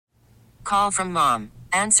Call from mom.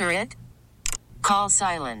 Answer it. Call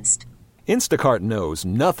silenced. Instacart knows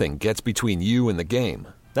nothing gets between you and the game.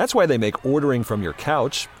 That's why they make ordering from your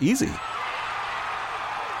couch easy.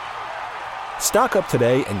 Stock up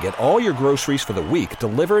today and get all your groceries for the week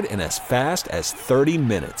delivered in as fast as 30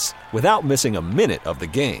 minutes without missing a minute of the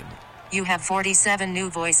game. You have 47 new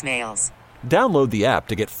voicemails. Download the app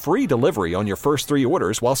to get free delivery on your first 3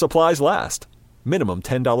 orders while supplies last. Minimum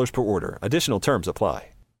 $10 per order. Additional terms apply.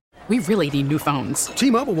 We really need new phones.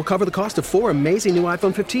 T-Mobile will cover the cost of 4 amazing new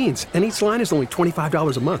iPhone 15s, and each line is only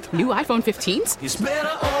 $25 a month. New iPhone 15s? It's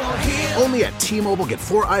better over here. Only at T-Mobile, get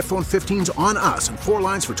 4 iPhone 15s on us and 4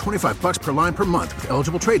 lines for $25 per line per month with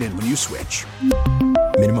eligible trade-in when you switch.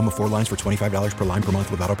 Minimum of 4 lines for $25 per line per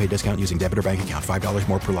month with autopay discount using debit or bank account. $5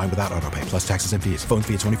 more per line without autopay, plus taxes and fees. Phone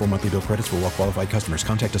fee at 24 monthly bill credits for well-qualified customers.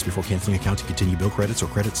 Contact us before canceling account to continue bill credits or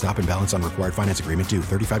credit stop and balance on required finance agreement due.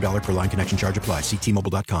 $35 per line connection charge applies. See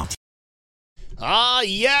T-Mobile.com. Ah,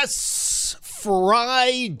 yes,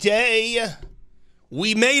 Friday.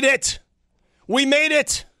 We made it. We made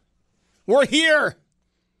it. We're here.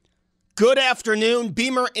 Good afternoon.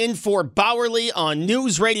 Beamer in for Bowerly on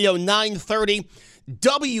News Radio 930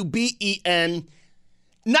 WBEN.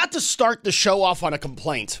 Not to start the show off on a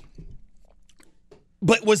complaint,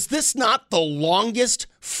 but was this not the longest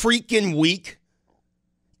freaking week?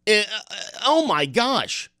 Oh my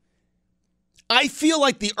gosh. I feel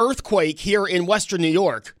like the earthquake here in Western New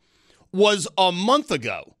York was a month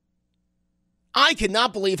ago. I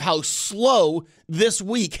cannot believe how slow this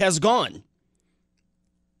week has gone.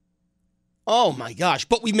 Oh my gosh,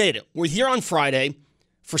 but we made it. We're here on Friday.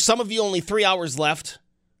 For some of you, only 3 hours left.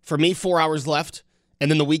 For me, 4 hours left. And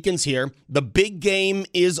then the weekend's here. The big game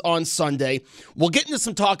is on Sunday. We'll get into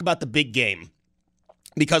some talk about the big game,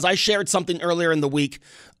 because I shared something earlier in the week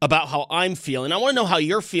about how I'm feeling. I want to know how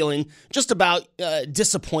you're feeling just about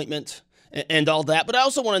disappointment and all that. But I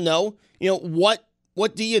also want to know,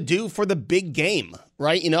 what do you do for the big game,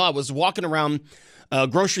 right? I was walking around a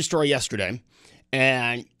grocery store yesterday,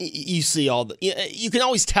 and you see you can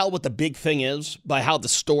always tell what the big thing is by how the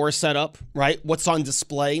store is set up, right? What's on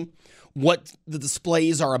display, what the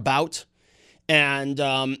displays are about. And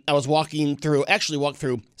I was walked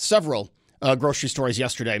through several grocery stores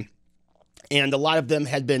yesterday, and a lot of them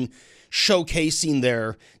had been showcasing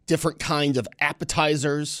their different kinds of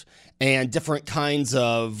appetizers and different kinds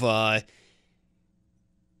of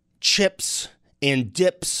chips and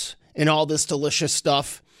dips and all this delicious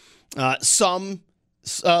stuff. Some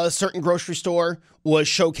certain grocery store was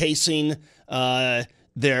showcasing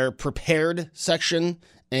their prepared section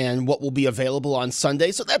and what will be available on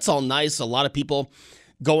Sunday. So that's all nice. A lot of people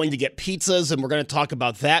going to get pizzas, and we're going to talk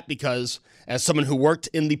about that because as someone who worked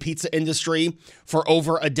in the pizza industry for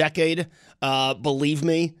over a decade, believe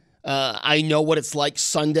me, I know what it's like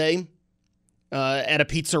Sunday at a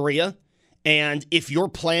pizzeria. And if your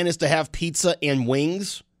plan is to have pizza and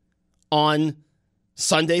wings on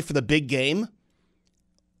Sunday for the big game,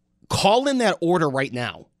 call in that order right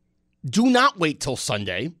now. Do not wait till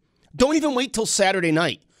Sunday. Don't even wait till Saturday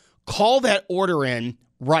night. Call that order in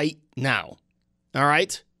right now. All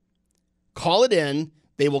right? Call it in.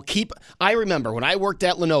 They will keep. I remember when I worked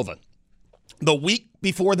at Lenovo, the week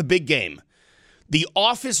before the big game, the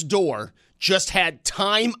office door just had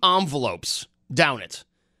time envelopes down it.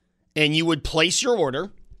 And you would place your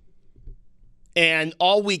order, and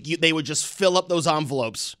all week they would just fill up those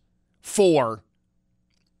envelopes for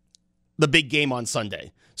the big game on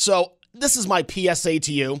Sunday. So this is my PSA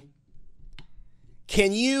to you.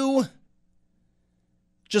 Can you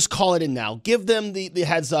just call it in now? Give them the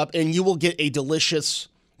heads up, and you will get a delicious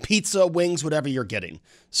pizza, wings, whatever you're getting.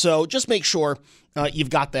 So just make sure you've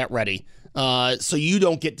got that ready so you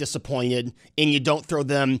don't get disappointed and you don't throw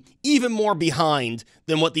them even more behind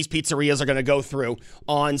than what these pizzerias are going to go through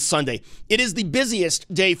on Sunday. It is the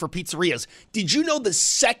busiest day for pizzerias. Did you know the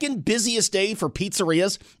second busiest day for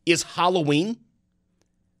pizzerias is Halloween?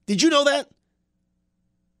 Did you know that?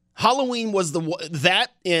 Halloween was that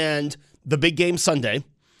and the big game Sunday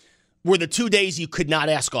were the 2 days you could not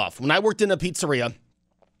ask off. When I worked in a pizzeria,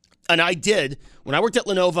 and when I worked at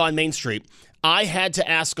Lenovo on Main Street, I had to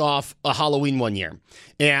ask off a Halloween one year.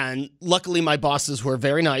 And luckily my bosses were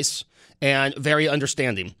very nice and very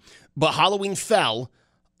understanding. But Halloween fell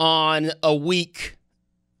on a week,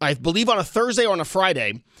 I believe on a Thursday or on a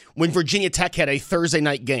Friday, when Virginia Tech had a Thursday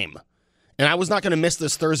night game. And I was not going to miss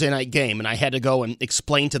this Thursday night game, and I had to go and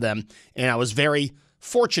explain to them. And I was very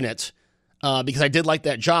fortunate because I did like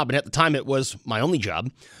that job, and at the time it was my only job.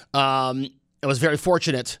 I was very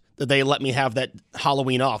fortunate that they let me have that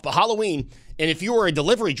Halloween off. But Halloween, and if you were a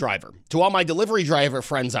delivery driver, to all my delivery driver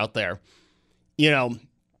friends out there, you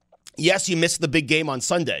yes, you missed the big game on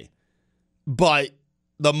Sunday, but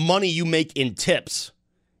the money you make in tips,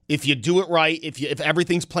 if you do it right, if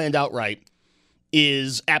everything's planned out right,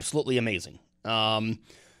 is absolutely amazing.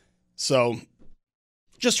 So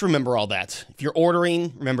just remember all that. If you're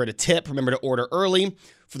ordering, remember to tip, remember to order early.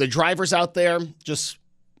 For the drivers out there, just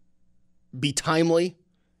be timely,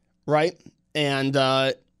 right? And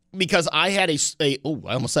because I had I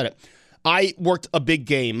almost said it. I worked a big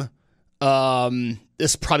game.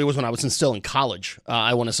 This probably was when I was still in college,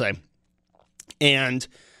 I want to say. And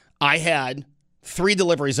I had 3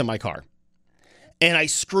 deliveries in my car. And I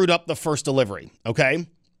screwed up the first delivery, okay?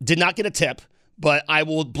 Did not get a tip, but I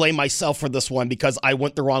will blame myself for this one because I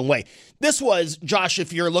went the wrong way. This was, Josh,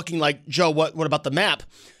 if you're looking like, Joe, what about the map?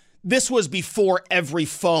 This was before every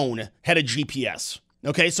phone had a GPS,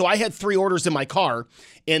 okay? So I had 3 orders in my car,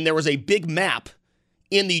 and there was a big map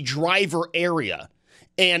in the driver area,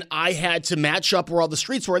 and I had to match up where all the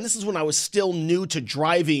streets were, and this is when I was still new to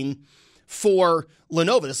driving for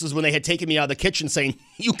Lenovo. This is when they had taken me out of the kitchen saying,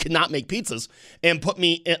 you cannot make pizzas, and put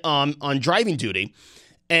me on driving duty.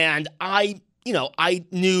 And I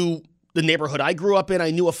knew the neighborhood I grew up in.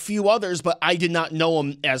 I knew a few others, but I did not know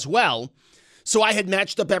them as well. So I had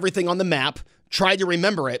matched up everything on the map, tried to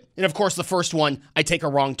remember it. And of course, the first one, I take a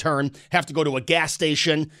wrong turn, have to go to a gas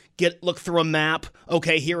station, look through a map.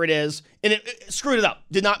 Okay, here it is. And it screwed it up.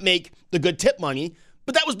 Did not make the good tip money,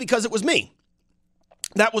 but that was because it was me.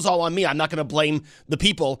 That was all on me. I'm not going to blame the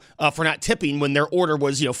people for not tipping when their order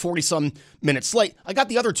was, 40-some minutes late. I got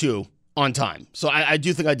the other 2 on time. So I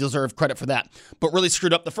do think I deserve credit for that. But really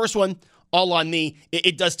screwed up the first one, all on me.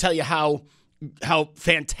 It does tell you how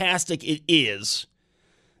fantastic it is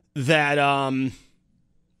that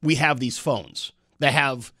we have these phones that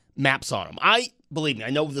have maps on them. Believe me, I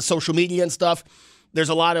know with the social media and stuff, there's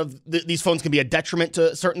a lot of, these phones can be a detriment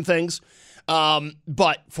to certain things.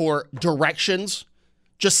 But for directions,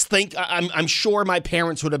 just think, I'm sure my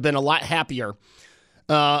parents would have been a lot happier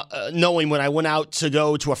knowing when I went out to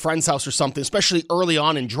go to a friend's house or something, especially early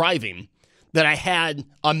on in driving, that I had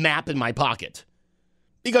a map in my pocket.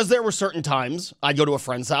 Because there were certain times I'd go to a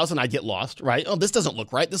friend's house and I'd get lost, right? Oh, this doesn't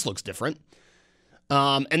look right. This looks different.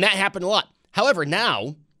 And that happened a lot. However,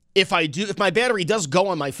 now, if my battery does go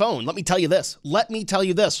on my phone, let me tell you this.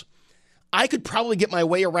 I could probably get my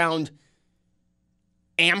way around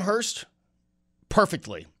Amherst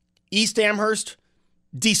perfectly. East Amherst,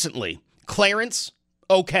 decently. Clarence,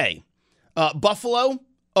 okay. Buffalo,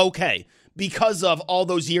 okay. Because of all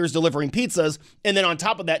those years delivering pizzas. And then on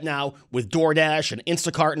top of that now, with DoorDash and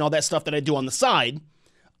Instacart and all that stuff that I do on the side,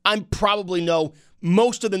 I probably know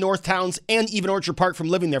most of the North Towns and even Orchard Park from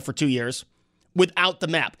living there for 2 years without the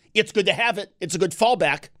map. It's good to have it. It's a good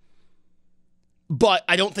fallback. But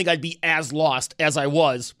I don't think I'd be as lost as I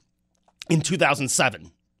was in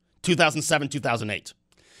 2007, 2008.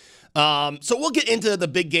 So we'll get into the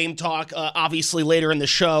big game talk, obviously, later in the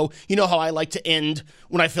show. You know how I like to end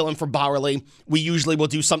when I fill in for Bowerly. We usually will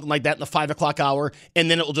do something like that in the 5 o'clock hour, and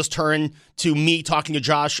then it will just turn to me talking to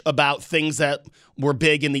Josh about things that were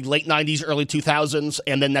big in the late 90s, early 2000s,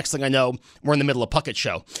 and then next thing I know, we're in the middle of Puckett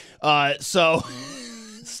Show. So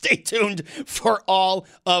stay tuned for all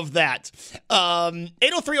of that.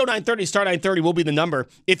 803-0930, star 930 will be the number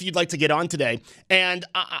if you'd like to get on today. And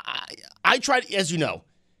I tried, as you know,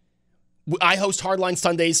 I host Hardline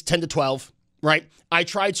Sundays 10 to 12, right? I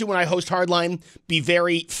try to, when I host Hardline, be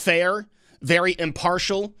very fair, very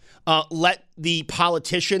impartial, let the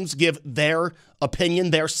politicians give their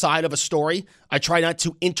opinion, their side of a story. I try not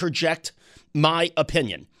to interject my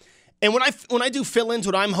opinion. And when I do fill-ins,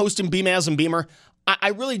 when I'm hosting BMAS and Beamer, I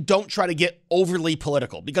really don't try to get overly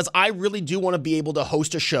political because I really do want to be able to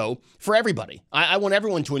host a show for everybody. I want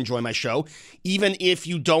everyone to enjoy my show. Even if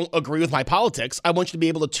you don't agree with my politics, I want you to be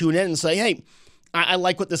able to tune in and say, hey, I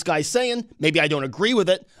like what this guy's saying. Maybe I don't agree with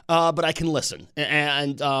it, but I can listen.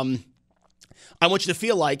 And I want you to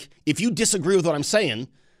feel like if you disagree with what I'm saying,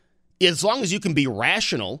 as long as you can be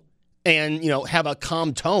rational and, have a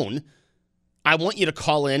calm tone, I want you to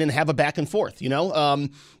call in and have a back and forth,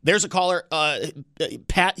 There's a caller,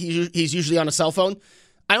 Pat, he's usually on a cell phone.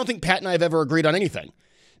 I don't think Pat and I have ever agreed on anything,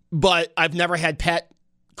 but I've never had Pat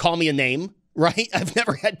call me a name, right? I've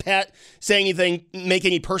never had Pat say anything, make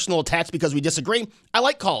any personal attacks because we disagree. I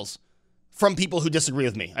like calls from people who disagree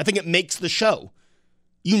with me. I think it makes the show.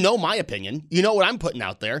 You know my opinion. You know what I'm putting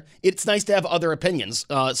out there. It's nice to have other opinions.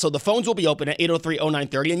 So the phones will be open at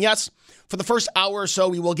 803-0930. And yes, for the first hour or so,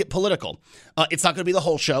 we will get political. It's not going to be the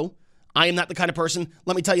whole show. I am not the kind of person.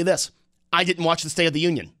 Let me tell you this. I didn't watch the State of the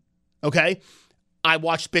Union. Okay? I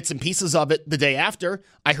watched bits and pieces of it the day after.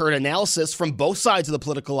 I heard analysis from both sides of the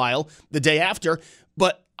political aisle the day after.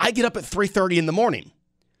 But I get up at 3:30 in the morning.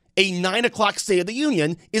 A 9 o'clock State of the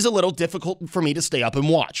Union is a little difficult for me to stay up and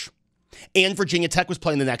watch. And Virginia Tech was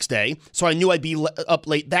playing the next day, so I knew I'd be up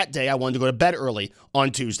late that day. I wanted to go to bed early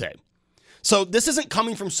on Tuesday. So this isn't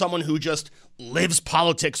coming from someone who just lives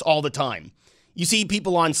politics all the time. You see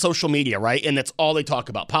people on social media, right? And that's all they talk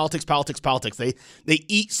about. Politics, politics, politics. They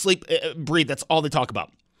eat, sleep, breathe. That's all they talk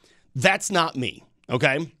about. That's not me,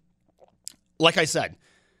 okay? Like I said,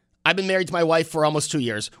 I've been married to my wife for almost 2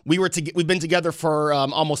 years. We've been together for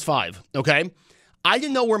almost 5, okay? I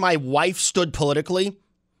didn't know where my wife stood politically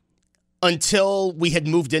until we had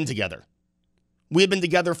moved in together. We had been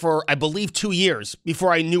together for, I believe, 2 years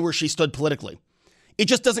before I knew where she stood politically. It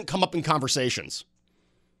just doesn't come up in conversations.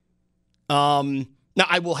 Now,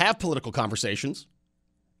 I will have political conversations.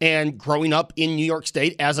 And growing up in New York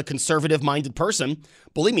State as a conservative-minded person,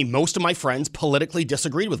 believe me, most of my friends politically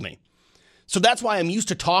disagreed with me. So that's why I'm used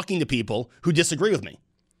to talking to people who disagree with me.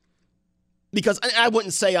 Because I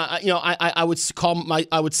wouldn't say, I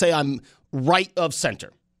would say I'm right of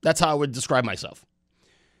center. That's how I would describe myself.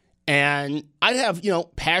 And I'd have,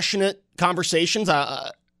 passionate conversations.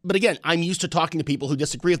 But again, I'm used to talking to people who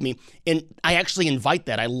disagree with me. And I actually invite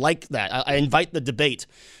that. I like that. I invite the debate.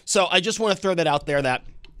 So I just want to throw that out there that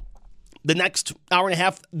the next hour and a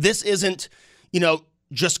half, this isn't,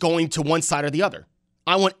 just going to one side or the other.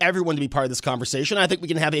 I want everyone to be part of this conversation. I think we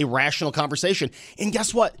can have a rational conversation. And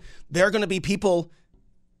guess what? There are going to be people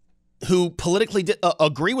who politically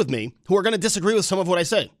agree with me who are going to disagree with some of what I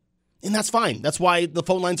say. And that's fine. That's why the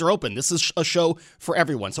phone lines are open. This is a show for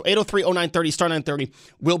everyone. So 803-0930, star 930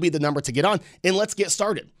 will be the number to get on. And let's get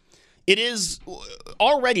started. It is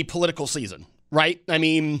already political season, right? I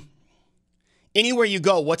mean, anywhere you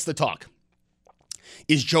go, what's the talk?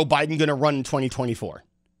 Is Joe Biden going to run in 2024?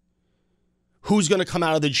 Who's going to come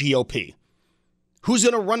out of the GOP? Who's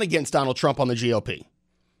going to run against Donald Trump on the GOP?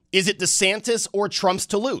 Is it DeSantis or Trump's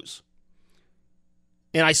to lose?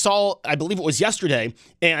 And I believe it was yesterday,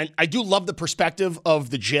 and I do love the perspective of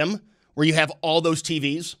the gym where you have all those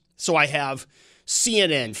TVs. So I have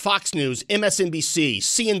CNN, Fox News, MSNBC,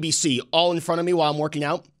 CNBC all in front of me while I'm working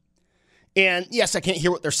out. And yes, I can't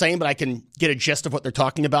hear what they're saying, but I can get a gist of what they're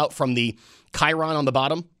talking about from the chyron on the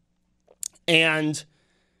bottom. And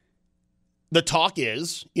the talk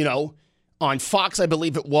is, on Fox, I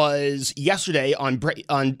believe it was yesterday on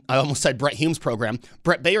I almost said Brett Hume's program,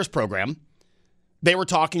 Brett Bayer's program. They were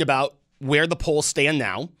talking about where the polls stand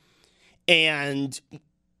now and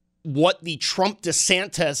what the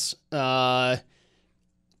Trump-DeSantis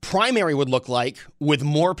primary would look like with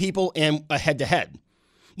more people and a head-to-head.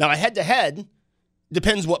 Now, a head-to-head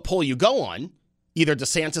depends what poll you go on. Either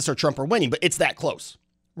DeSantis or Trump are winning, but it's that close,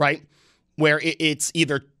 right? Where it's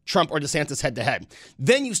either Trump or DeSantis head-to-head.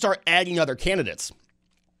 Then you start adding other candidates.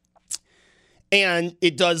 And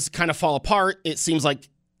it does kind of fall apart. It seems like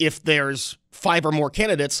if there's 5 or more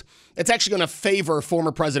candidates, it's actually going to favor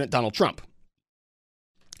former President Donald Trump.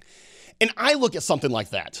 And I look at something like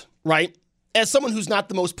that, right? As someone who's not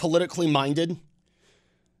the most politically minded,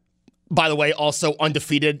 by the way, also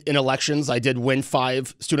undefeated in elections. I did win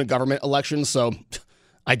 5 student government elections, so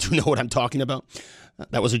I do know what I'm talking about.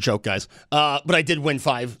 That was a joke, guys. But I did win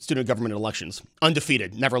 5 student government elections.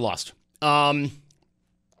 Undefeated, never lost. So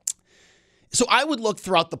I would look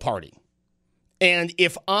throughout the party. And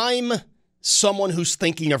if I'm someone who's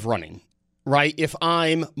thinking of running, right? If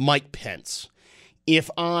I'm Mike Pence, if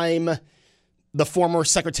I'm the former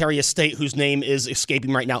Secretary of State whose name is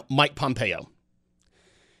escaping right now, Mike Pompeo,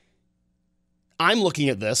 I'm looking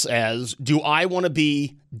at this as, do I want to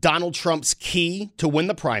be Donald Trump's key to win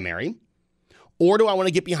the primary, or do I want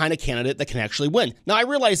to get behind a candidate that can actually win? Now, I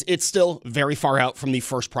realize it's still very far out from the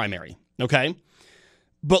first primary, okay?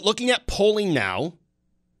 But looking at polling now,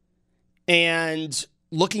 and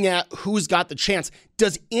looking at who's got the chance,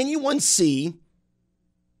 does anyone see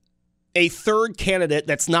a third candidate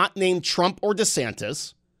that's not named Trump or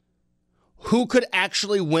DeSantis who could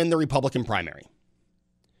actually win the Republican primary?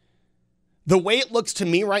 The way it looks to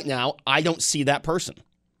me right now, I don't see that person.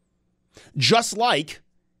 Just like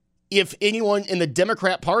if anyone in the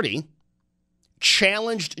Democrat Party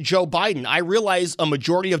challenged Joe Biden, I realize a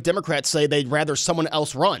majority of Democrats say they'd rather someone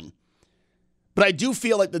else run. But I do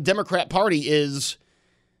feel like the Democrat Party is,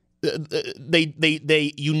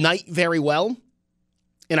 they unite very well.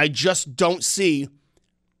 And I just don't see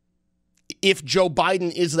if Joe Biden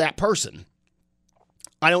is that person.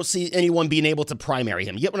 I don't see anyone being able to primary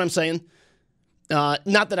him. You get what I'm saying?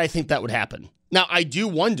 Not that I think that would happen. Now, I do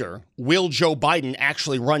wonder, will Joe Biden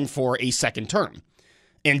actually run for a second term?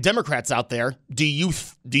 And Democrats out there, do you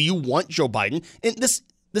want Joe Biden? And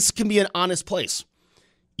this can be an honest place.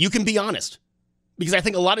 You can be honest. Because I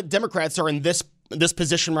think a lot of Democrats are in this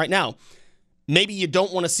position right now. Maybe you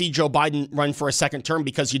don't want to see Joe Biden run for a second term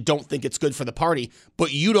because you don't think it's good for the party,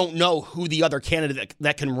 but you don't know who the other candidate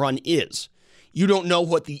that can run is. You don't know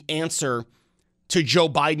what the answer to Joe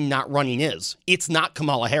Biden not running is. It's not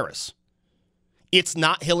Kamala Harris. It's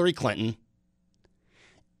not Hillary Clinton.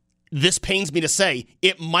 This pains me to say,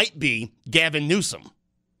 it might be Gavin Newsom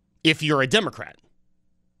if you're a Democrat.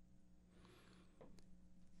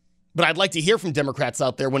 But I'd like to hear from Democrats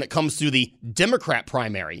out there when it comes to the Democrat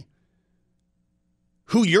primary,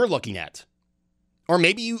 who you're looking at. Or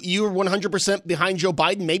maybe you're 100% behind Joe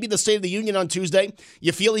Biden. Maybe the State of the Union on Tuesday,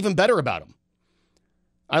 you feel even better about him.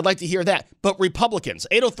 I'd like to hear that. But Republicans,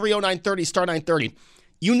 803-0930, star 930,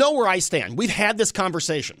 you know where I stand. We've had this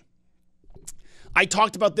conversation. I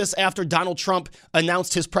talked about this after Donald Trump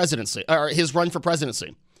announced his presidency, or his run for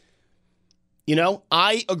presidency. You know,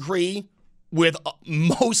 I agree with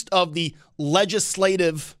most of the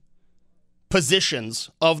legislative positions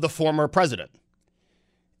of the former president.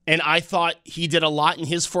 And I thought he did a lot in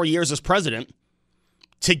his 4 years as president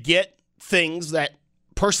to get things that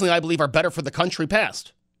personally I believe are better for the country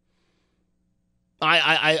passed.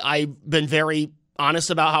 I've been very honest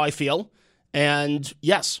about how I feel. And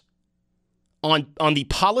yes, on the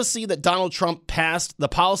policy that Donald Trump passed, the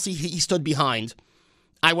policy he stood behind,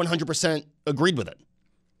 I 100% agreed with it.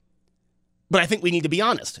 But I think we need to be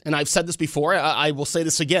honest. And I've said this before. I will say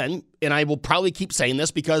this again, and I will probably keep saying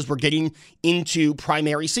this because we're getting into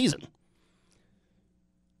primary season.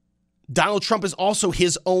 Donald Trump is also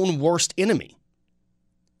his own worst enemy.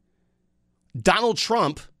 Donald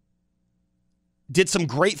Trump did some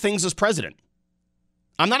great things as president.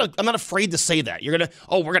 I'm not afraid to say that. We're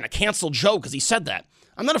going to cancel Joe because he said that.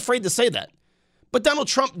 I'm not afraid to say that. But Donald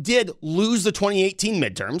Trump did lose the 2018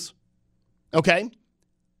 midterms. Okay?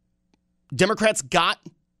 Democrats got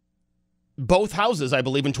both houses, I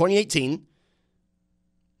believe, in 2018,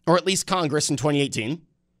 or at least Congress in 2018.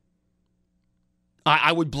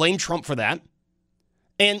 I would blame Trump for that.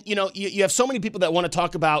 And, you know, you have so many people that want to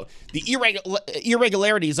talk about the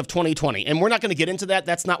irregularities of 2020, and we're not going to get into that.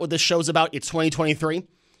 That's not what this show's about. It's 2023.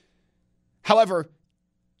 However,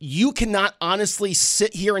 you cannot honestly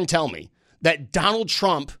sit here and tell me that Donald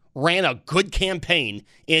Trump ran a good campaign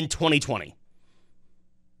in 2020.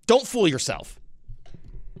 Don't fool yourself.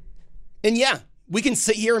 And yeah, we can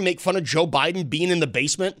sit here and make fun of Joe Biden being in the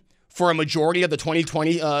basement for a majority of the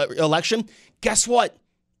 2020 election. Guess what?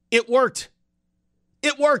 It worked.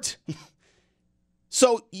 It worked.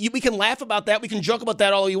 So we can laugh about that. We can joke about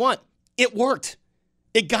that all you want. It worked.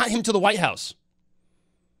 It got him to the White House.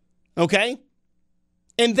 Okay?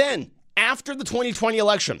 And then after the 2020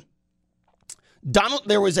 election,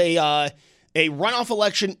 there was a runoff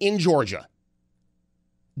election in Georgia.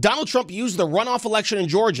 Donald Trump used the runoff election in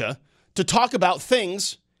Georgia to talk about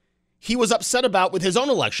things he was upset about with his own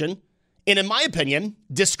election, and in my opinion,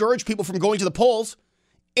 discouraged people from going to the polls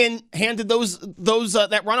and handed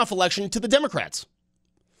that runoff election to the Democrats.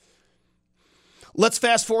 Let's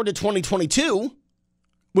fast forward to 2022,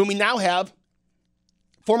 when we now have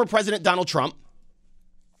former President Donald Trump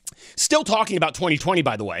still talking about 2020,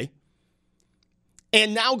 by the way,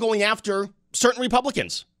 and now going after certain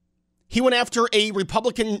Republicans. He went after a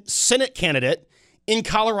Republican Senate candidate in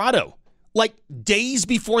Colorado, like days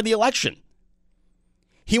before the election.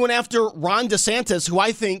 He went after Ron DeSantis, who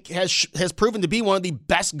I think has proven to be one of the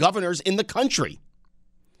best governors in the country.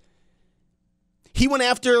 He went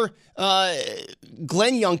after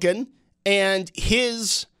Glenn Youngkin and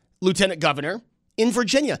his lieutenant governor in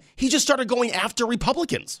Virginia. He just started going after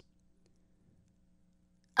Republicans.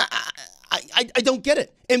 I don't get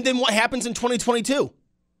it. And then what happens in 2022?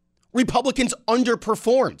 Republicans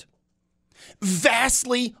underperformed.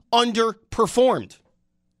 Vastly underperformed.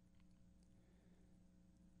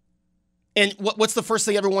 And what's the first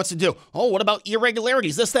thing everyone wants to do? Oh, what about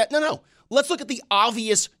irregularities? This, that. No. Let's look at the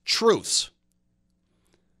obvious truths.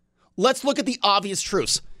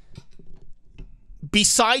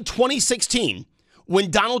 Beside 2016, when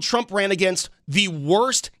Donald Trump ran against the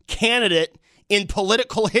worst candidate in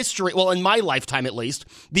political history, well, in my lifetime at least,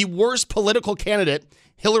 the worst political candidate,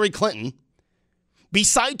 Hillary Clinton,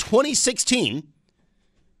 beside 2016,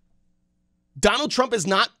 Donald Trump has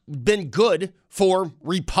not been good for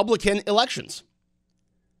Republican elections.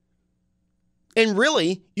 And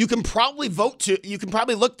really, you can probably look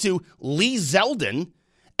to Lee Zeldin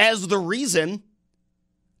as the reason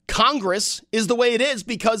Congress is the way it is,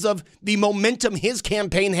 because of the momentum his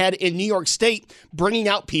campaign had in New York State, bringing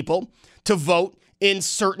out people to vote in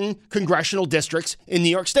certain congressional districts in New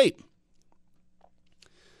York State.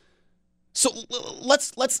 So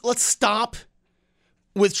let's stop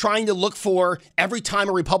with trying to look for every time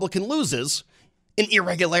a Republican loses an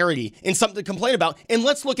irregularity and something to complain about. And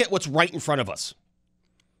let's look at what's right in front of us.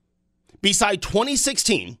 Beside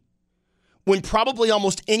 2016, when probably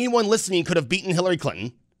almost anyone listening could have beaten Hillary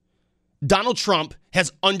Clinton, Donald Trump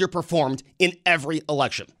has underperformed in every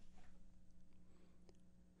election.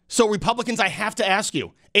 So Republicans, I have to ask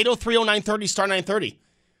you, 803-0930, star 930,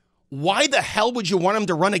 why the hell would you want him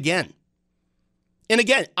to run again? And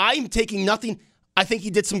again, I'm taking nothing. I think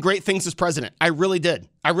he did some great things as president. I really did.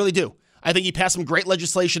 I really do. I think he passed some great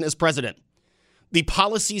legislation as president. The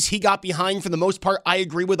policies he got behind, for the most part, I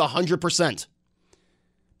agree with 100%.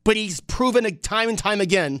 But he's proven time and time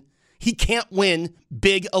again he can't win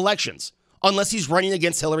big elections unless he's running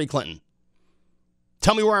against Hillary Clinton.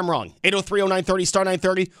 Tell me where I'm wrong. 803-0930, star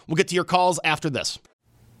 930. We'll get to your calls after this.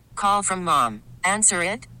 Call from mom. Answer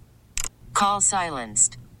it. Call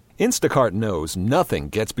silenced. Instacart knows nothing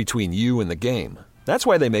gets between you and the game. That's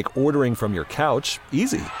why they make ordering from your couch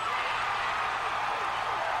easy.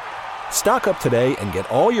 Stock up today and get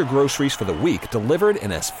all your groceries for the week delivered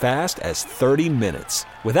in as fast as 30 minutes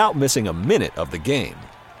without missing a minute of the game.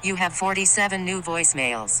 You have 47 new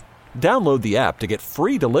voicemails. Download the app to get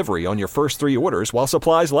free delivery on your first 3 orders while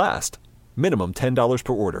supplies last. Minimum $10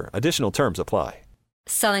 per order. Additional terms apply.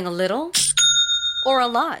 Selling a little or a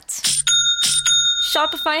lot?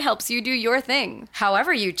 Shopify helps you do your thing,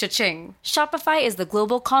 however you cha-ching. Shopify is the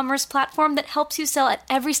global commerce platform that helps you sell at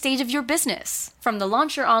every stage of your business. From the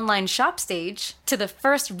launch your online shop stage, to the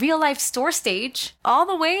first real-life store stage, all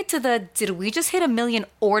the way to the did we just hit 1 million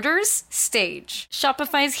orders stage.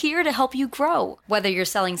 Shopify's here to help you grow. Whether you're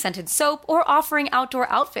selling scented soap or offering outdoor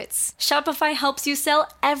outfits, Shopify helps you sell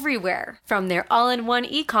everywhere. From their all-in-one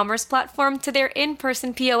e-commerce platform to their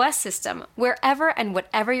in-person POS system, wherever and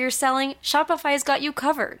whatever you're selling, Shopify's got you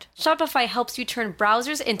covered. Shopify helps you turn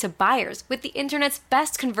browsers into buyers with the internet's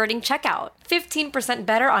best converting checkout. 15%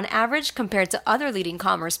 better on average compared to other leading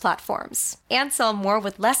commerce platforms. And sell more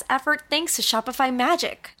with less effort thanks to Shopify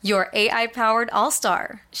Magic, your AI-powered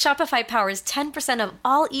all-star. Shopify powers 10% of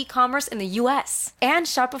all e-commerce in the US. And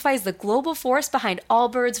Shopify is the global force behind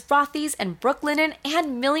Allbirds, Rothy's, and Brooklinen,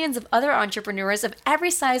 and millions of other entrepreneurs of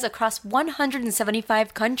every size across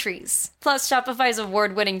 175 countries. Plus, Shopify's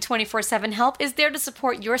award-winning 24/7 help is there to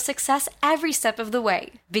support your success every step of the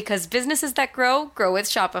way. Because businesses that grow, grow with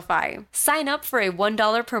Shopify. Sign up for a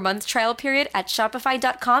 $1 per month trial period at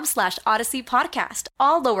shopify.com/Odyssey Podcast,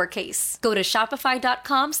 all lowercase. Go to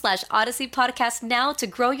shopify.com/Odyssey Podcast now to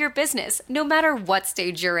grow your business, no matter what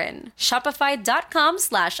stage you're in.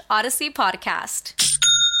 Shopify.com/Odyssey Podcast.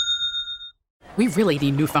 We really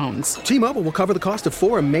need new phones. T-Mobile will cover the cost of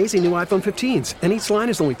 4 amazing new iPhone 15s, and each line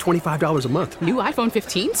is only $25 a month. New iPhone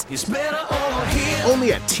 15s? It's better over here.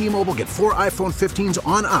 Only at T-Mobile, get 4 iPhone 15s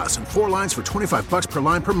on us and 4 lines for $25 per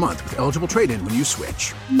line per month with eligible trade-in when you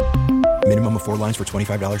switch. Minimum of 4 lines for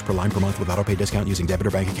 $25 per line per month with autopay discount using debit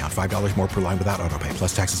or bank account. $5 more per line without autopay,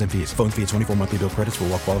 plus taxes and fees. Phone fee at 24 monthly bill credits for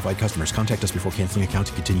well-qualified customers. Contact us before canceling account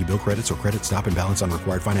to continue bill credits or credit stop and balance on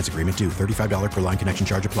required finance agreement due. $35 per line connection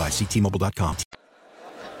charge applies. See T-Mobile.com. 1,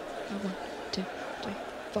 2, 3,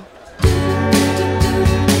 4.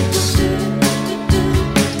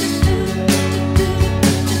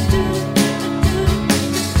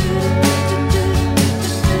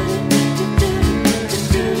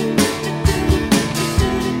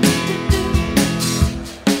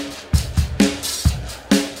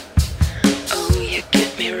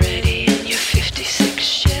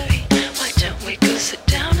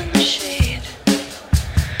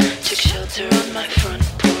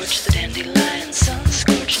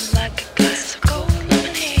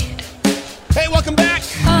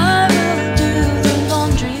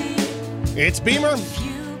 It's Beamer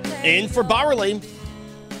in for Bowerly.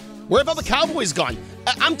 Where have all the Cowboys gone?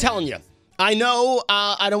 I'm telling you, I know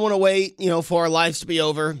I don't want to wait, for our lives to be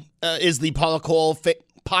over, is the Paula Cole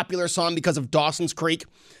popular song because of Dawson's Creek.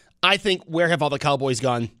 I think Where Have All the Cowboys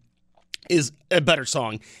Gone is a better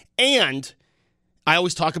song. And I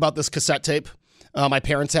always talk about this cassette tape my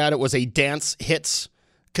parents had. It was a dance hits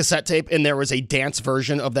cassette tape, and there was a dance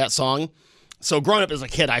version of that song. So growing up as a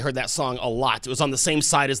kid, I heard that song a lot. It was on the same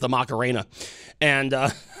side as the Macarena. And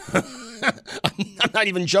I'm not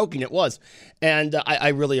even joking, it was. And I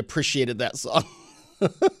really appreciated that song.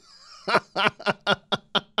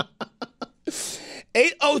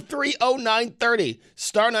 803-0930.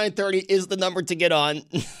 Star 930 is the number to get on.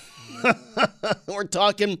 We're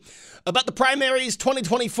talking about the primaries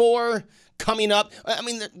 2024 coming up. I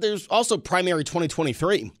mean, there's also primary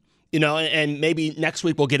 2023. And maybe next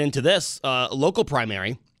week we'll get into this local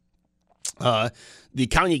primary. The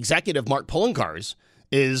county executive, Mark Poloncarz,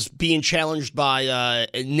 is being challenged by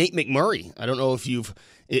Nate McMurray. I don't know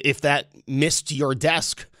if that missed your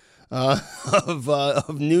desk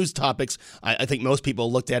of news topics. I think most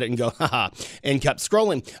people looked at it and go, haha, and kept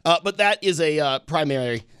scrolling. But that is a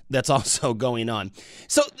primary that's also going on.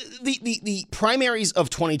 So the primaries of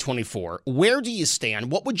 2024, where do you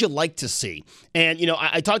stand? What would you like to see? And,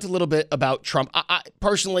 I talked a little bit about Trump. I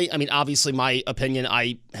personally, obviously my opinion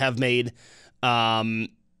I have made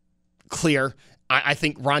clear. I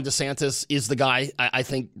think Ron DeSantis is the guy. I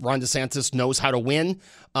think Ron DeSantis knows how to win.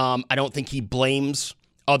 I don't think he blames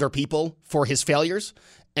other people for his failures.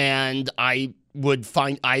 And I would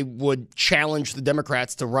challenge the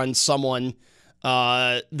Democrats to run someone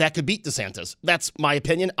that could beat DeSantis. That's my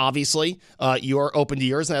opinion. Obviously, you're open to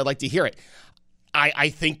yours, and I'd like to hear it. I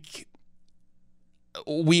think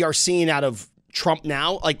we are seeing out of Trump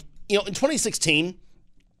now, in 2016,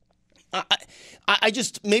 I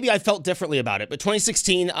just, maybe I felt differently about it, but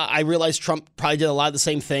 2016, I realized Trump probably did a lot of the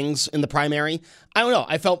same things in the primary. I don't know.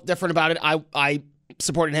 I felt different about it. I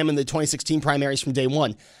supported him in the 2016 primaries from day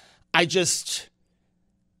one.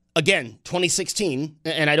 Again, 2016,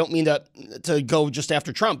 and I don't mean to go just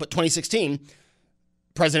after Trump, but 2016,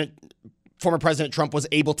 former President Trump was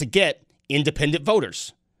able to get independent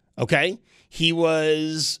voters, okay? He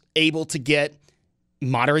was able to get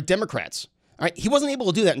moderate Democrats. All right, he wasn't able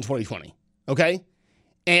to do that in 2020, okay?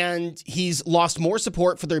 And he's lost more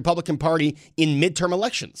support for the Republican Party in midterm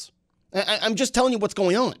elections. I'm just telling you what's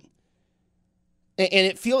going on. And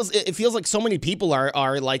it feels like so many people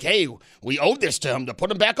are like, hey, we owe this to him to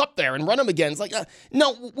put him back up there and run him again. It's like,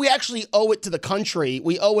 no, we actually owe it to the country.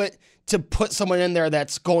 We owe it to put someone in there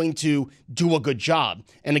that's going to do a good job.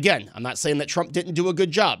 And again, I'm not saying that Trump didn't do a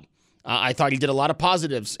good job. I thought he did a lot of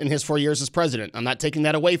positives in his 4 years as president. I'm not taking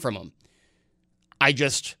that away from him. I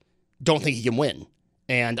just don't think he can win.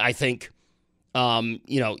 And I think,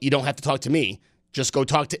 you don't have to talk to me. Just go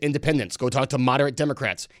talk to independents. Go talk to moderate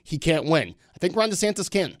Democrats. He can't win. I think Ron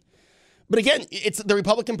DeSantis can. But again, it's the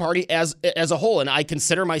Republican Party as a whole, and I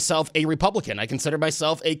consider myself a Republican. I consider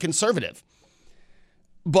myself a conservative.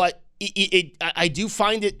 But I do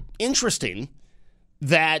find it interesting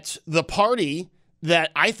that the party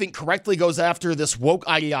that I think correctly goes after this woke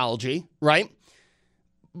ideology, right?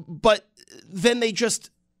 But then they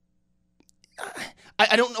just...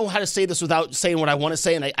 I don't know how to say this without saying what I want to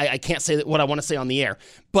say, and I can't say what I want to say on the air.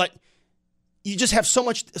 But you just have so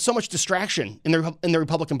much distraction in the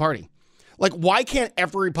Republican Party. Like, why can't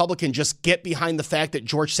every Republican just get behind the fact that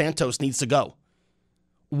George Santos needs to go?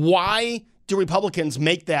 Why do Republicans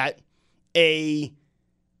make that a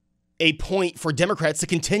point for Democrats to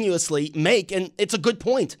continuously make? And it's a good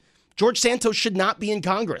point. George Santos should not be in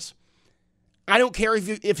Congress. I don't care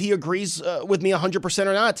if he agrees with me 100%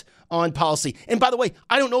 or not on policy. And by the way,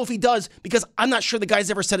 I don't know if he does because I'm not sure the guy's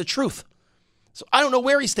ever said a truth. So I don't know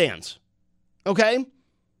where he stands. Okay?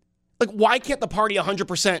 Like, why can't the party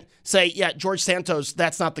 100% say, yeah, George Santos,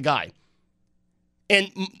 that's not the guy?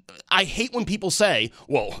 And I hate when people say,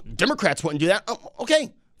 well, Democrats wouldn't do that. Oh,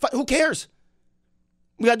 okay, who cares?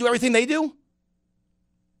 We got to do everything they do?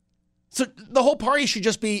 So the whole party should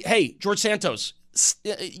just be, hey, George Santos,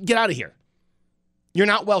 get out of here. You're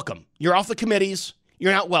not welcome. You're off the committees.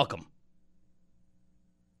 You're not welcome.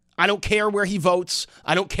 I don't care where he votes.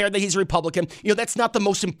 I don't care that he's a Republican. That's not the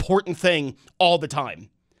most important thing all the time.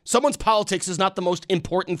 Someone's politics is not the most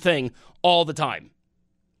important thing all the time.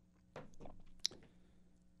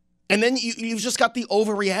 And then you've just got the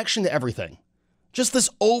overreaction to everything. Just this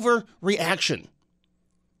overreaction.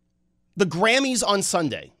 The Grammys on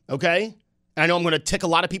Sunday, okay? I know I'm going to tick a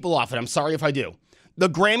lot of people off, and I'm sorry if I do. The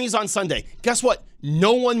Grammys on Sunday. Guess what?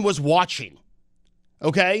 No one was watching,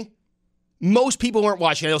 okay? Most people weren't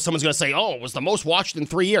watching. I know someone's going to say, oh, it was the most watched in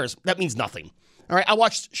 3 years. That means nothing, all right? I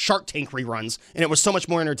watched Shark Tank reruns, and it was so much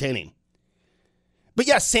more entertaining. But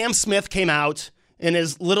yeah, Sam Smith came out in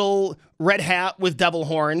his little red hat with devil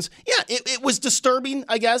horns. Yeah, it was disturbing,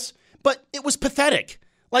 I guess, but it was pathetic.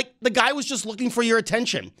 Like, the guy was just looking for your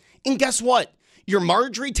attention. And guess what? Your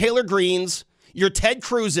Marjorie Taylor Greenes, your Ted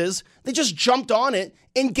Cruz's, they just jumped on it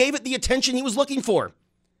and gave it the attention he was looking for.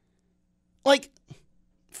 Like,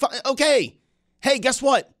 okay, hey, guess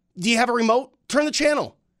what? Do you have a remote? Turn the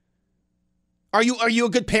channel. Are you a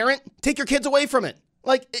good parent? Take your kids away from it.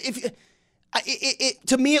 Like,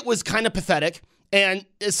 to me, it was kind of pathetic. And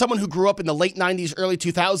as someone who grew up in the late 90s, early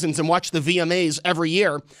 2000s and watched the VMAs every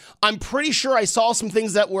year, I'm pretty sure I saw some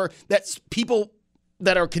things that people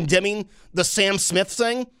that are condemning the Sam Smith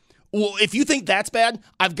thing. Well, if you think that's bad,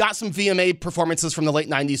 I've got some VMA performances from the late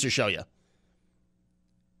 90s to show you.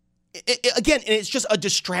 Again, and it's just a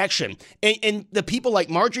distraction. And the people like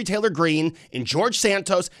Marjorie Taylor Greene and George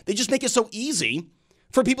Santos, they just make it so easy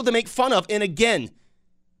for people to make fun of. And again,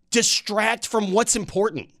 distract from what's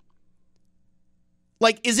important.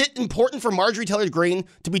 Like, is it important for Marjorie Taylor Greene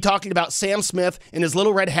to be talking about Sam Smith and his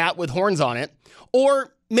little red hat with horns on it?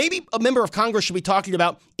 Or maybe a member of Congress should be talking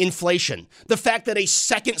about inflation, the fact that a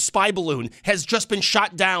second spy balloon has just been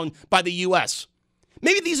shot down by the U.S.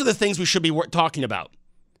 Maybe these are the things we should be talking about.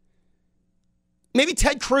 Maybe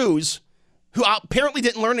Ted Cruz, who apparently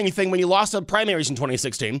didn't learn anything when he lost the primaries in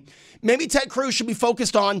 2016, maybe Ted Cruz should be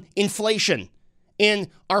focused on inflation in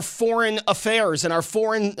our foreign affairs and our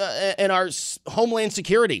foreign and our homeland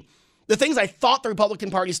security, the things I thought the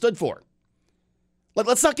Republican Party stood for.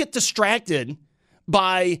 Let's not get distracted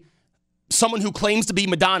by someone who claims to be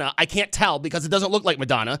Madonna. I can't tell because it doesn't look like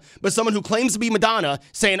Madonna, but someone who claims to be Madonna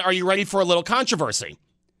saying, "Are you ready for a little controversy?"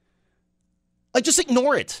 Like, just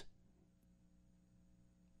ignore it.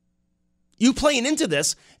 You playing into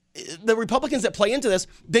this, the Republicans that play into this,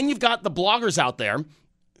 then you've got the bloggers out there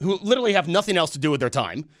who literally have nothing else to do with their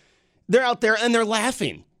time. They're out there and they're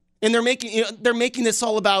laughing. And they're making this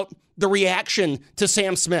all about the reaction to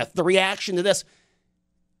Sam Smith, the reaction to this.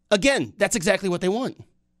 Again, that's exactly what they want.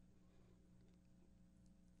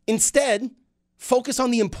 Instead, focus on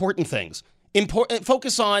the important things.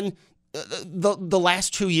 Focus on the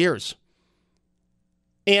last 2 years.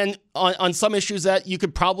 And on some issues that you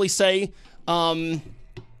could probably say,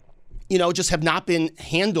 just have not been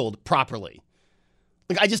handled properly.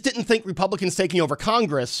 Like, I just didn't think Republicans taking over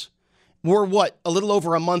Congress were, a little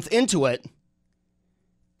over a month into it.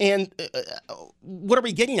 And what are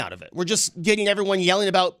we getting out of it? We're just getting everyone yelling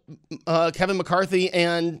about Kevin McCarthy,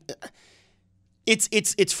 and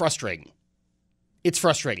it's frustrating. It's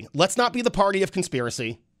frustrating. Let's not be the party of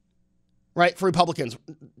conspiracy, right? For Republicans,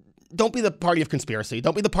 don't be the party of conspiracy.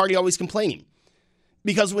 Don't be the party always complaining.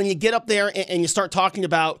 Because when you get up there and you start talking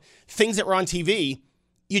about things that were on TV,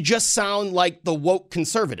 you just sound like the woke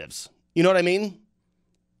conservatives. You know what I mean?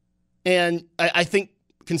 And I think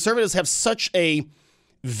conservatives have such a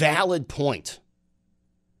valid point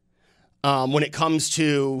when it comes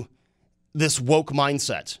to this woke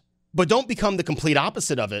mindset. But don't become the complete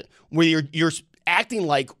opposite of it, where you're acting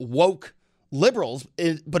like woke liberals,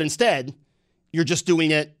 but instead you're just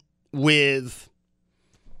doing it with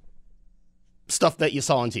stuff that you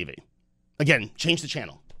saw on TV. Again, change the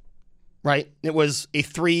channel, right? It was a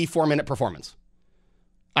 3-4 minute performance.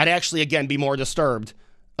 I'd actually, again, be more disturbed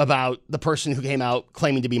about the person who came out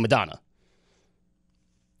claiming to be Madonna.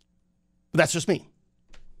 But that's just me.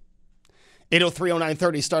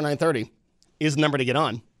 803-0930, star 930 is the number to get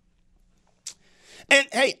on. And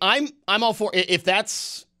hey, I'm all for it. If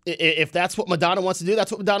that's what Madonna wants to do,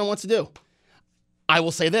 that's what Madonna wants to do. I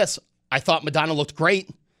will say this. I thought Madonna looked great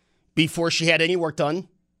before she had any work done,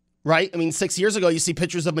 right? I mean, 6 years ago, you see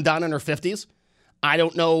pictures of Madonna in her 50s. I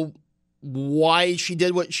don't know why she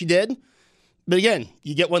did what she did. But again,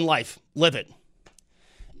 you get one life. Live it.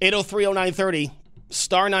 803-0930,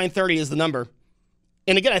 star 930 is the number.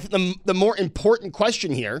 And again, I think the more important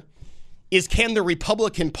question here is, can the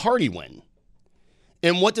Republican Party win?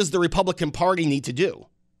 And what does the Republican Party need to do?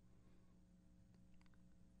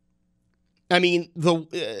 I mean,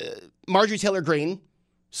 Marjorie Taylor Greene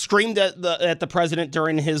screamed at the president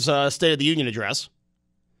during his State of the Union address.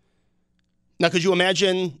 Now, could you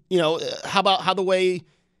imagine, how the way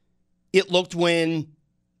it looked when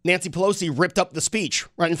Nancy Pelosi ripped up the speech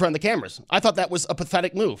right in front of the cameras? I thought that was a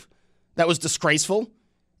pathetic move. That was disgraceful,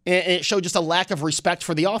 and it showed just a lack of respect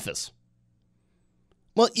for the office.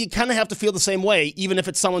 Well, you kind of have to feel the same way, even if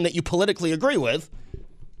it's someone that you politically agree with,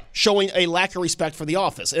 showing a lack of respect for the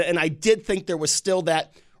office. And I did think there was still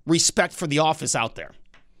that respect for the office out there.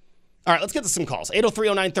 All right, let's get to some calls.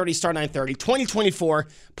 803-0930, star 930. 2024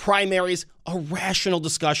 primaries, a rational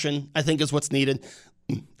discussion, I think, is what's needed.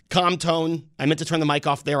 Calm tone. I meant to turn the mic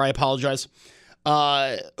off there. I apologize.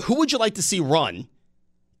 Who would you like to see run?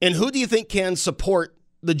 And who do you think can support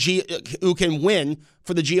who can win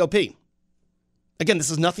for the GOP? Again,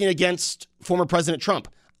 this is nothing against former President Trump.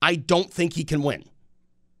 I don't think he can win.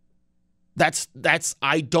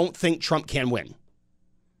 I don't think Trump can win.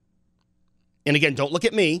 And again, don't look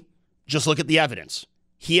at me. Just look at the evidence.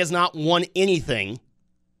 He has not won anything.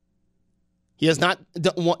 He has not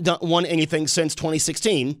won anything since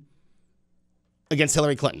 2016 against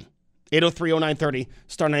Hillary Clinton. 803-0930,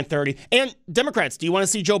 star 930. And Democrats, do you want to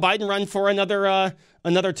see Joe Biden run for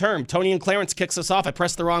another term? Tony and Clarence kicks us off. I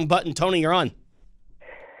pressed the wrong button. Tony, you're on.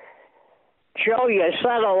 Joe, you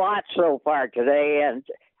said a lot so far today, and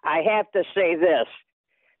I have to say this.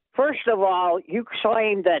 First of all, you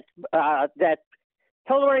claim that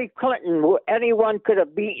Hillary Clinton, anyone could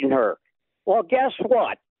have beaten her. Well, guess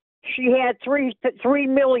what? She had 3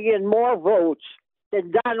 million more votes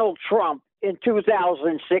than Donald Trump in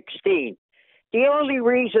 2016. The only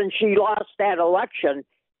reason she lost that election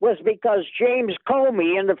was because James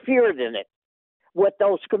Comey interfered in it with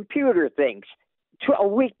those computer things a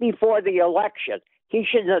week before the election. He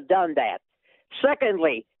shouldn't have done that.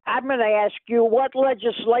 Secondly, I'm going to ask you, what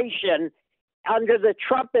legislation under the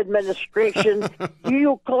Trump administration do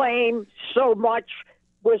you claim so much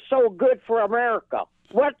was so good for America?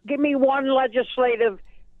 Give me one legislative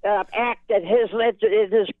act that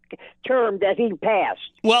in his term that he passed.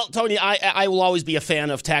 Well, Tony, I will always be a fan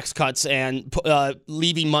of tax cuts and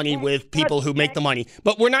leaving money with people who make the money.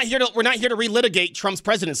 But we're not here to relitigate Trump's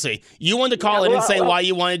presidency. You wanted to call in and say why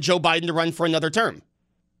you wanted Joe Biden to run for another term.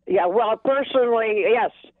 Yeah, well, personally,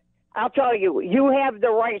 yes. I'll tell you, you have the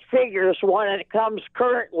right figures when it comes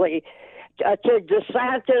currently to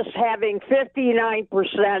DeSantis having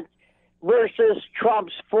 59% versus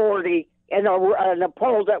Trump's 40%. In a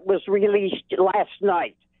poll that was released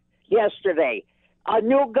yesterday. A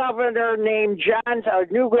new governor named a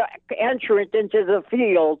new entrant into the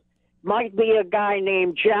field might be a guy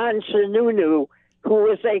named John Sununu, who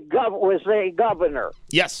was a governor.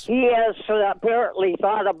 Yes. He has apparently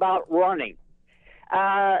thought about running.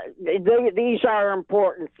 These are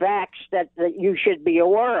important facts that you should be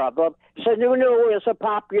aware of. Sununu is a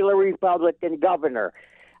popular Republican governor.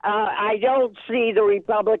 I don't see the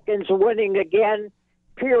Republicans winning again,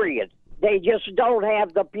 period. They just don't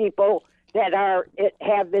have the people that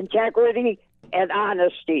have integrity and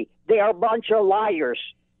honesty. They are a bunch of liars.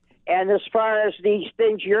 And as far as these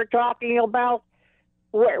things you're talking about,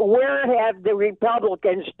 where have the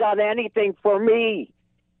Republicans done anything for me,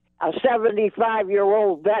 a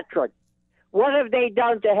 75-year-old veteran? What have they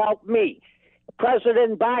done to help me?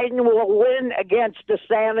 President Biden will win against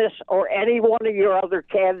DeSantis or any one of your other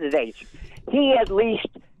candidates. He at least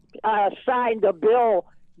signed a bill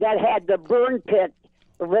that had the burn pit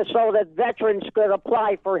so that veterans could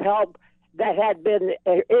apply for help that had been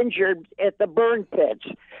injured at the burn pits.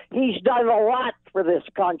 He's done a lot for this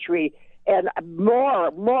country, and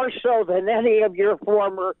more so than any of your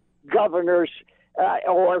former governors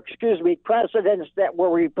presidents that were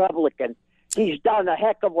Republican. He's done a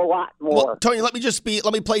heck of a lot more. Well, Tony, let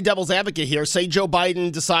me play devil's advocate here. Say Joe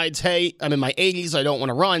Biden decides, hey, I'm in my 80s, I don't want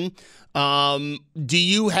to run. Do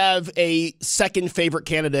you have a second favorite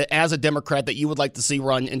candidate as a Democrat that you would like to see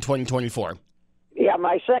run in 2024? Yeah,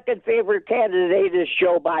 my second favorite candidate is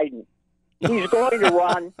Joe Biden. He's going to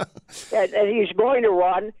run, and he's going to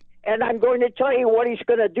run, and I'm going to tell you what he's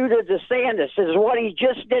going to do to DeSantis is what he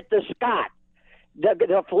just did to Scott,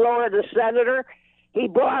 the Florida senator. He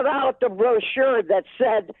brought out the brochure that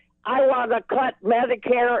said, I want to cut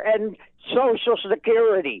Medicare and Social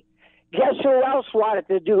Security. Guess who else wanted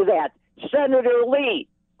to do that? Senator Lee,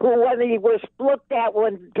 who when he was looked at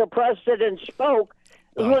when the president spoke,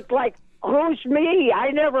 looked like, who's me?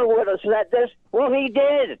 I never would have said this. Well, he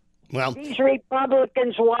did. Well, these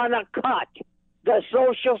Republicans want to cut the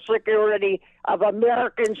Social Security of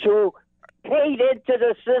Americans who paid into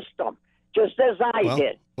the system, just as I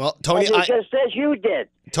did. Well, Tony, just as you did.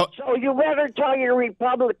 So you better tell your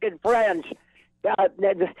Republican friends that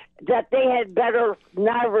they had better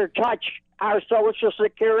never touch our Social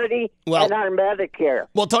Security and our Medicare.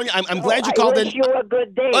 Well, Tony, I'm glad you called in. I wish you a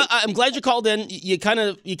good day. I'm glad you called in. You kind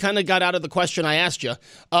of got out of the question I asked you.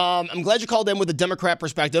 I'm glad you called in with a Democrat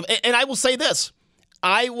perspective. And I will say this.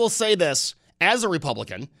 As a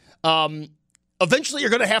Republican, eventually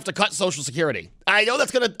you're going to have to cut Social Security. I know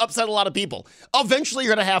that's going to upset a lot of people. Eventually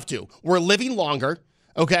you're going to have to. We're living longer,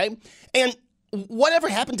 okay? And whatever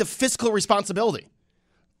happened to fiscal responsibility?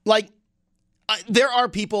 Like, there are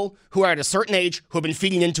people who are at a certain age who have been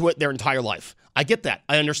feeding into it their entire life. I get that.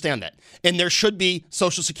 I understand that. And there should be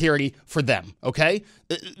Social Security for them, okay?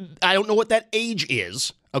 I don't know what that age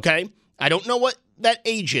is, okay? I don't know what that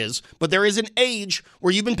age is, but there is an age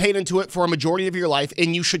where you've been paying into it for a majority of your life,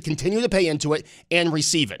 and you should continue to pay into it and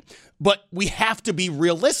receive it. But we have to be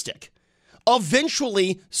realistic.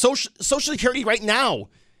 Eventually, Social Security right now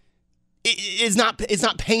is not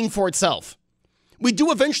paying for itself. We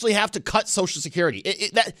do eventually have to cut Social Security.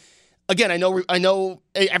 Again, I know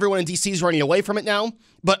everyone in D.C. is running away from it now,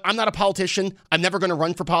 but I'm not a politician. I'm never going to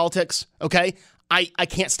run for politics, okay? I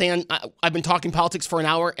can't stand, I've been talking politics for an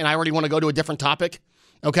hour, and I already want to go to a different topic,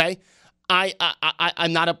 okay?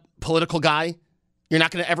 I'm not a political guy. You're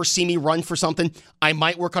not going to ever see me run for something. I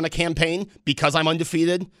might work on a campaign because I'm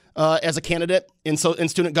undefeated as a candidate in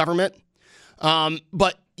student government,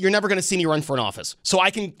 but you're never going to see me run for an office. So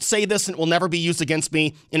I can say this and it will never be used against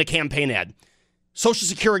me in a campaign ad. Social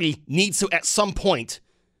Security needs to, at some point,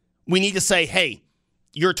 we need to say, hey,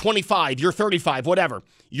 you're 25, you're 35, whatever.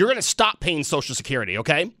 You're going to stop paying Social Security,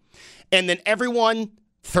 okay? And then everyone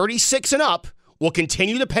 36 and up will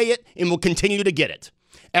continue to pay it and will continue to get it.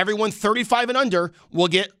 Everyone 35 and under will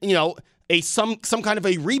get, some kind of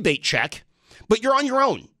a rebate check, but you're on your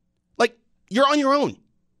own. Like, you're on your own.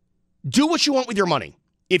 Do what you want with your money.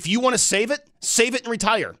 If you want to save it and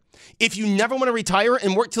retire. If you never want to retire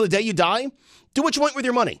and work till the day you die, do what you want with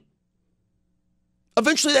your money.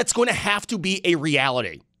 Eventually, that's going to have to be a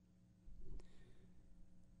reality.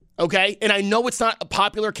 Okay? And I know it's not a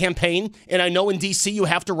popular campaign, and I know in D.C. you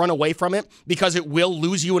have to run away from it because it will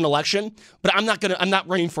lose you an election, but I'm not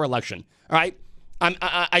running for election. All right?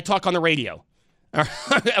 I talk on the radio.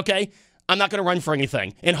 Okay? I'm not going to run for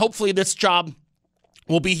anything. And hopefully this job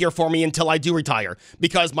will be here for me until I do retire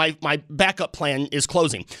because my backup plan is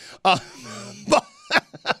closing. But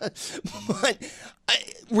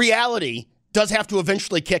reality does have to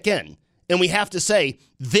eventually kick in. And we have to say,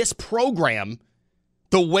 this program,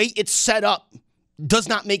 the way it's set up, does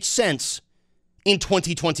not make sense in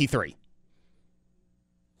 2023.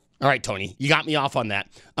 All right, Tony, you got me off on that.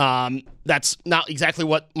 That's not exactly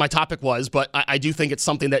what my topic was, but I do think it's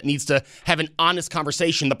something that needs to have an honest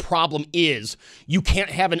conversation. The problem is you can't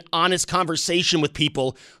have an honest conversation with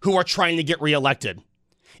people who are trying to get reelected.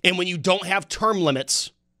 And when you don't have term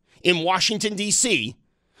limits in Washington, D.C.,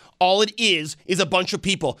 all it is a bunch of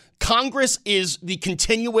people. Congress is the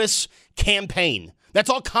continuous campaign.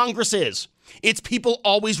 That's all Congress is. It's people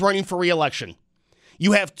always running for reelection.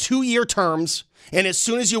 You have 2-year terms, and as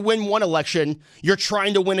soon as you win one election, you're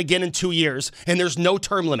trying to win again in 2 years, and there's no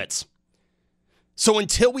term limits. So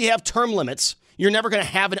until we have term limits, you're never going to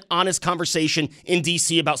have an honest conversation in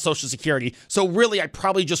D.C. about Social Security. So really, I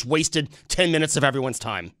probably just wasted 10 minutes of everyone's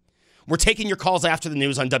time. We're taking your calls after the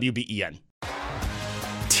news on WBEN.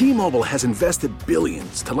 T-Mobile has invested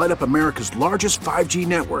billions to light up America's largest 5G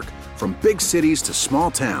network, from big cities to small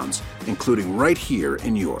towns, including right here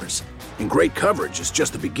in yours. And great coverage is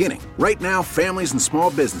just the beginning. Right now, families and small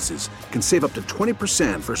businesses can save up to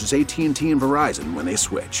 20% versus AT&T and Verizon when they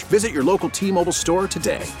switch. Visit your local T-Mobile store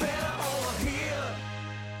today.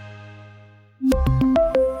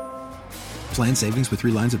 Plan savings with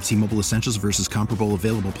 3 lines of T-Mobile Essentials versus comparable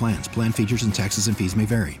available plans. Plan features and taxes and fees may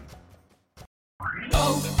vary.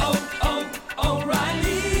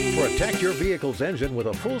 Protect your vehicle's engine with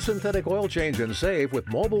a full synthetic oil change and save with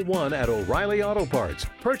Mobil 1 at O'Reilly Auto Parts.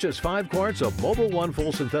 Purchase 5 quarts of Mobil 1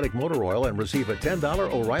 full synthetic motor oil and receive a $10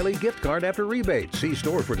 O'Reilly gift card after rebate. See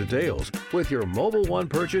store for details. With your Mobil 1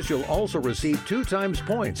 purchase, you'll also receive 2 times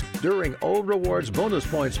points during O Rewards Bonus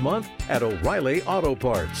Points Month at O'Reilly Auto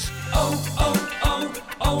Parts.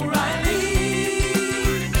 O'Reilly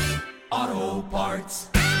Auto Parts.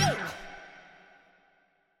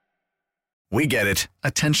 We get it.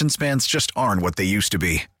 Attention spans just aren't what they used to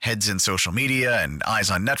be. Heads in social media and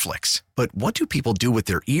eyes on Netflix. But what do people do with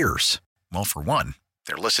their ears? Well, for one,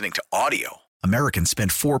 they're listening to audio. Americans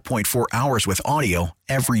spend 4.4 hours with audio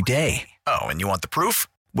every day. Oh, and you want the proof?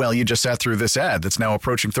 Well, you just sat through this ad that's now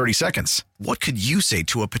approaching 30 seconds. What could you say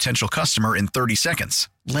to a potential customer in 30 seconds?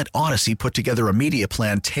 Let Odyssey put together a media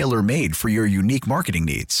plan tailor-made for your unique marketing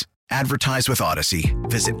needs. Advertise with Odyssey.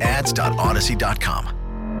 Visit ads.odyssey.com.